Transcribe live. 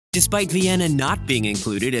Despite Vienna not being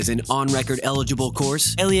included as an on-record eligible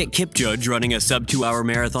course, Eliud Kipchoge running a sub-2-hour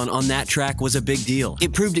marathon on that track was a big deal.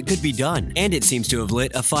 It proved it could be done, and it seems to have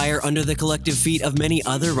lit a fire under the collective feet of many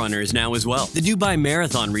other runners now as well. The Dubai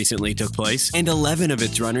Marathon recently took place, and 11 of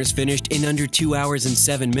its runners finished in under 2 hours and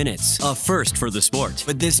 7 minutes, a first for the sport.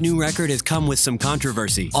 But this new record has come with some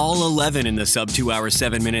controversy. All 11 in the sub-2 hours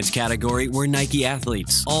 7 minutes category were Nike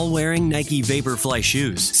athletes, all wearing Nike Vaporfly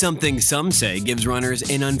shoes, something some say gives runners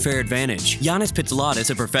an unfair advantage. Spitz,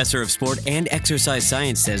 a professor of sport and exercise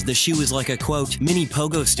science, says the shoe is like a, quote, mini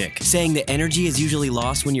pogo stick, saying that energy is usually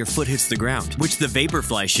lost when your foot hits the ground, which the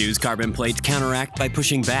Vaporfly shoes carbon plates counteract by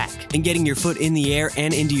pushing back and getting your foot in the air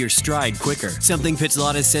and into your stride quicker, something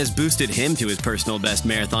Spitz says boosted him to his personal best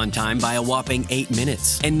marathon time by a whopping 8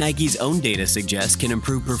 minutes, and Nike's own data suggests can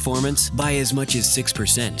improve performance by as much as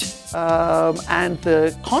 6%. And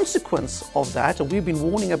the consequence of that, and we've been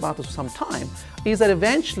warning about this for some time, is that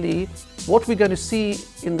eventually what we're going to see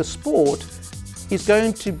in the sport is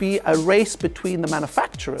going to be a race between the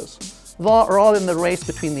manufacturers rather than the race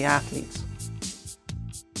between the athletes.